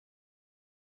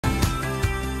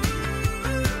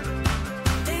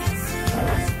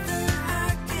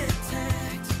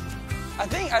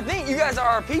think you guys are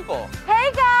our people.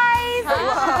 Hey guys!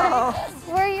 Hello.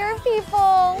 We're your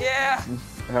people. Yeah.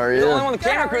 How are you? The only one with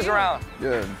camera crews around.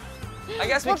 Good. I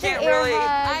guess we can't really.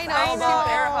 I How about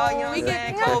air hug? You know what I'm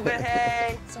saying? COVID,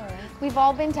 hey. Sorry. We've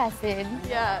all been tested.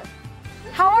 Yeah.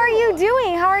 How are you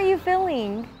doing? How are you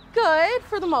feeling? Good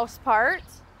for the most part.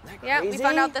 Yeah, we crazy?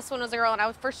 found out this one was a girl, and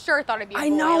I for sure thought it'd be a boy. I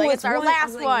know, like, it's our one.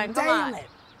 last Like, one. Come damn on. it.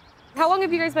 How long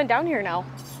have you guys been down here now?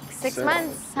 6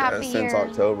 months, happy year. Since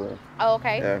October. Oh,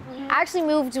 okay. Yeah. I actually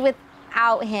moved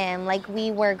without him. Like,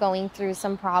 we were going through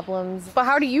some problems. But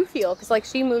how do you feel? Because, like,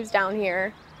 she moves down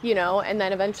here, you know, and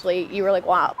then eventually you were like,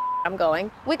 wow, I'm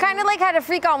going. We kind of, like, had a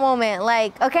freak out moment.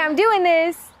 Like, okay, I'm doing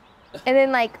this. And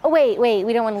then, like, oh, wait,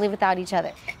 we don't want to live without each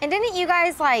other. And didn't you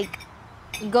guys, like,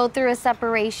 go through a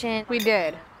separation? We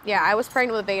did. Yeah, I was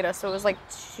pregnant with Beta, so it was like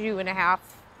 2.5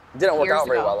 Didn't work years out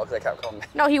very ago. well because they kept coming.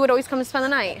 No, he would always come to spend the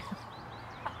night.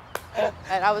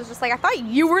 And I was just like, I thought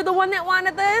you were the one that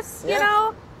wanted this, you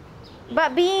know?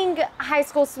 But being high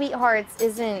school sweethearts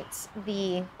isn't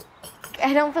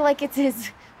I don't feel like it's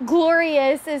as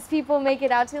glorious as people make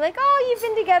it out to. Like, oh, you've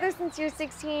been together since you're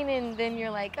 16, and then you're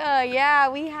like, oh, yeah,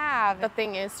 we have. The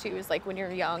thing is, too, is like when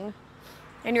you're young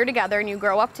and you're together and you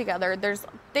grow up together, there's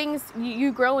things,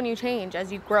 you grow and you change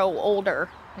as you grow older.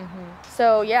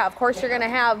 So, yeah, of course you're going to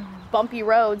have bumpy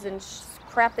roads and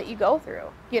crap that you go through,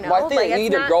 you know? Well, I think like, you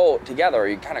either grow together or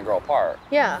you kind of grow apart.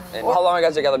 Yeah. And how long are you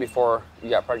guys together before you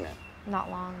got pregnant?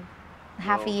 Not long.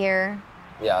 Half a year.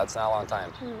 Yeah, it's not a long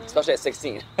time, especially at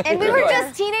 16. And we were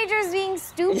just teenagers being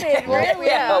stupid, right?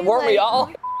 Yeah, weren't we Like-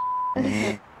 all?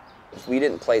 If we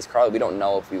didn't place Carly, we don't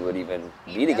know if we would even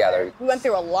be together. We went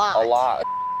through a lot. A lot.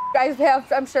 You guys have,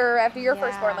 I'm sure, after your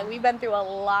firstborn, Yeah. like, we've been through a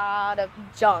lot of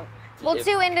junk. Well,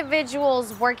 two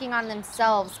individuals working on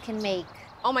themselves can make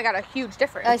Oh my God, a huge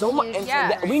difference. a So much, huge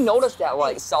and difference. we noticed that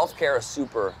like self-care is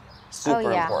super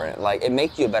yeah. important. Like it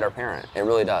makes you a better parent. It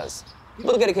really does.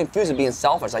 People get it confused with being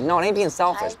selfish. Like, no, it ain't being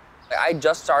selfish. I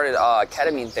just started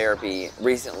ketamine therapy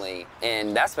recently,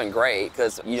 and that's been great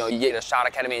because, you know, you get a shot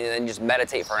of ketamine and then you just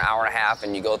meditate for an hour and a half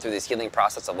and you go through this healing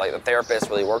process of, like, the therapist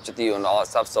really works with you and all that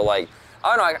stuff. So, like,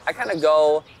 I don't know, I kind of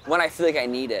go when I feel like I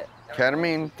need it.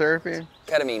 Ketamine therapy?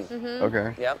 Ketamine.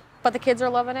 Okay. Yep. But the kids are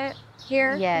loving it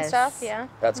here Yes. and stuff, yeah.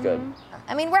 That's good.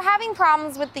 I mean, we're having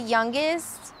problems with the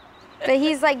youngest, but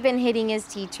he's like been hitting his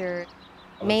teacher,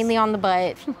 mainly on the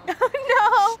butt.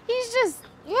 No. He's just,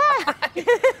 yeah.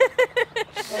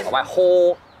 My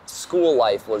whole school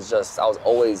life was just, I was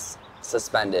always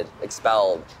suspended,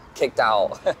 expelled, kicked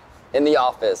out, in the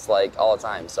office, like, all the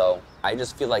time. So I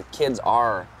just feel like kids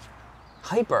are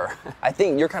hyper. I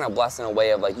think you're kind of blessed in a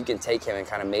way of, like, you can take him and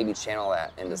kind of maybe channel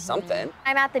that into something.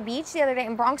 I'm at the beach the other day,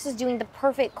 and Bronx is doing the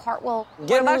perfect cartwheel.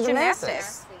 Get him about into gymnastics.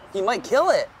 gymnastics? He might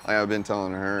kill it. Like I've been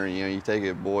telling her, you know, you take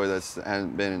a boy that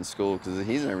hasn't been in school, because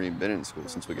he's never even been in school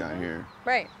since we got here.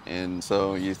 Right. And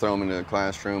so you throw him into a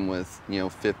classroom with, you know,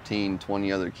 15,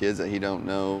 20 other kids that he don't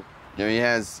know. You know, he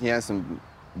has some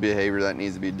behavior that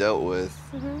needs to be dealt with.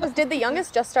 Did the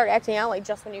youngest just start acting out, like,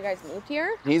 just when you guys moved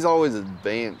here? He's always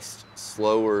advanced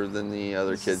slower than the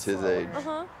other kids his age.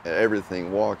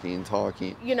 Everything, walking,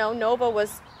 talking. You know, Nova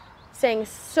was saying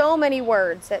so many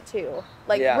words at 2,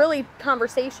 like, really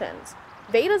conversations.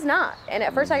 Vada's not. And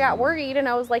at first I got worried, and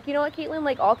I was like, you know what, Caitlin,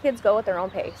 like, all kids go at their own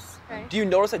pace. Okay. Do you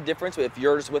notice a difference if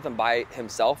you're just with him by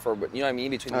himself, or, you know what I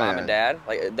mean, between mom and dad?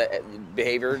 Like, the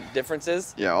behavior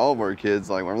differences? Yeah, all of our kids,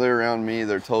 like, when they're around me,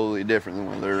 they're totally different than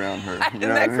when they're around her. You Isn't know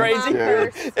that what I mean? crazy?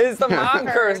 Yeah. It's the mom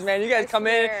curse, man. You guys I come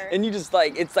in swear. and you just,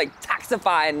 like, it's like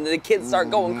toxifying, and the kids start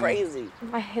going crazy.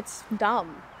 It's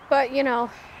dumb. But, you know,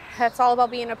 that's all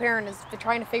about being a parent, is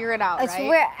trying to figure it out, It's right?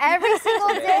 where every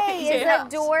single day is Yeah. a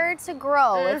door to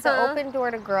grow. It's an open door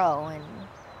to grow. And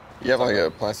You have like a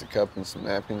plastic cup and some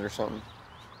napkins or something?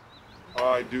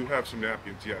 I do have some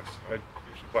napkins, yes. I use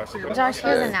plastic cups. Josh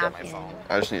has a Yeah. napkin.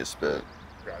 I just need to spit.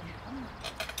 Gotcha.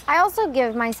 I also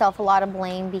give myself a lot of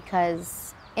blame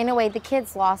because, in a way, the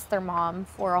kids lost their mom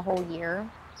for a whole year.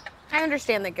 I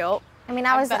understand the guilt. I mean,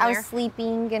 I I've was been there.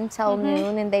 sleeping until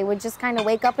noon, and they would just kind of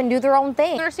wake up and do their own I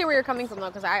thing. understand where you're coming from, though,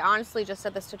 because I honestly just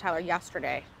said this to Tyler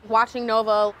yesterday. Watching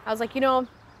Nova, I was like, you know,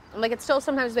 like, it still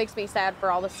sometimes makes me sad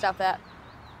for all the stuff that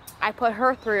I put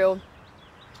her through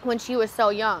when she was so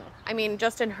young. I mean,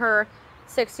 just in her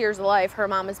 6 years of life, her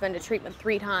mom has been to treatment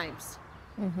 3 times.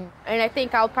 And I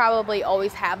think I'll probably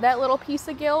always have that little piece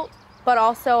of guilt, but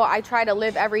also I try to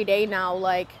live every day now,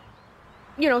 like,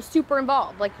 you know, super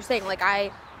involved. Like you're saying, like,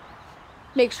 I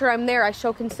make sure I'm there, I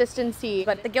show consistency,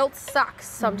 but the guilt sucks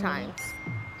sometimes.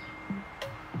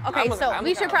 Okay, so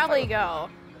we should probably go.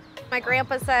 My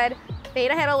grandpa said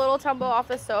Theta had a little tumble off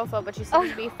the sofa, but she seems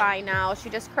to be fine now. She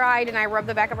just cried and I rubbed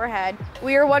the back of her head.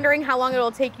 We are wondering how long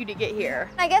it'll take you to get here.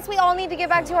 I guess we all need to get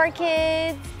back to our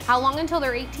kids. How long until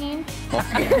they're 18?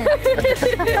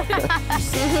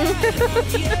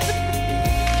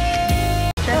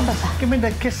 Give me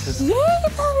the kisses. Yay,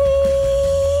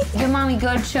 puppy! Give mommy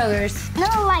good sugars. No,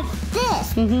 like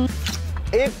this.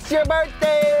 It's your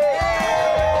birthday!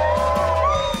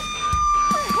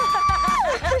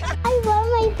 I love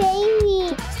my baby.